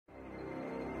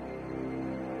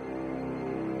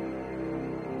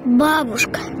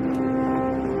Бабушка.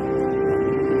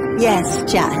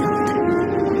 Yes, child.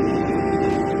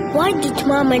 Why did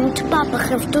Mama and Papa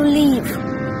have to leave?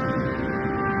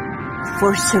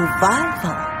 For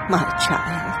survival, my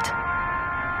child.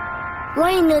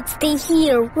 Why not stay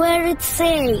here, where it's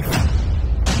safe?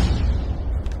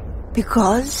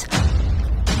 Because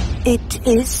it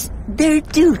is their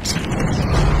duty.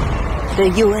 The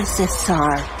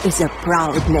USSR is a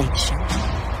proud nation,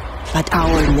 but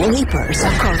our neighbors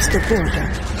across the border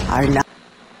are not.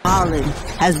 Stalin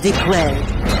has declared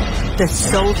the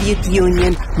Soviet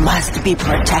Union must be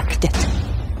protected,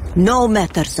 no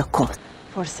matter the cost.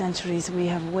 For centuries we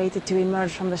have waited to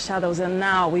emerge from the shadows, and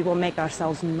now we will make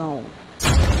ourselves known.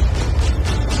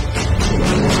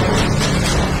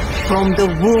 From the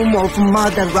womb of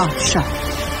Mother Russia,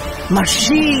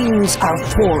 machines are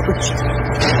forged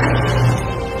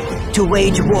to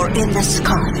wage war in the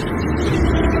sky,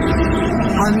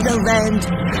 on the land,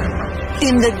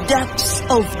 in the depths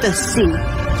of the sea.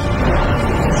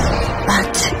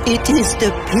 But it is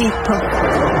the people,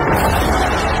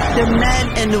 the men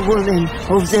and women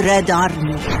of the Red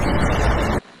Army,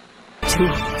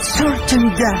 to certain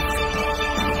death,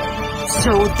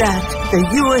 so that the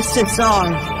USSR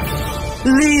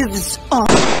lives on.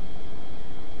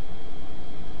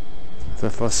 The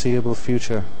foreseeable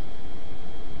future.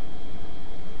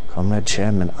 Comrade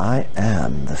Chairman, I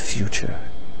am the future.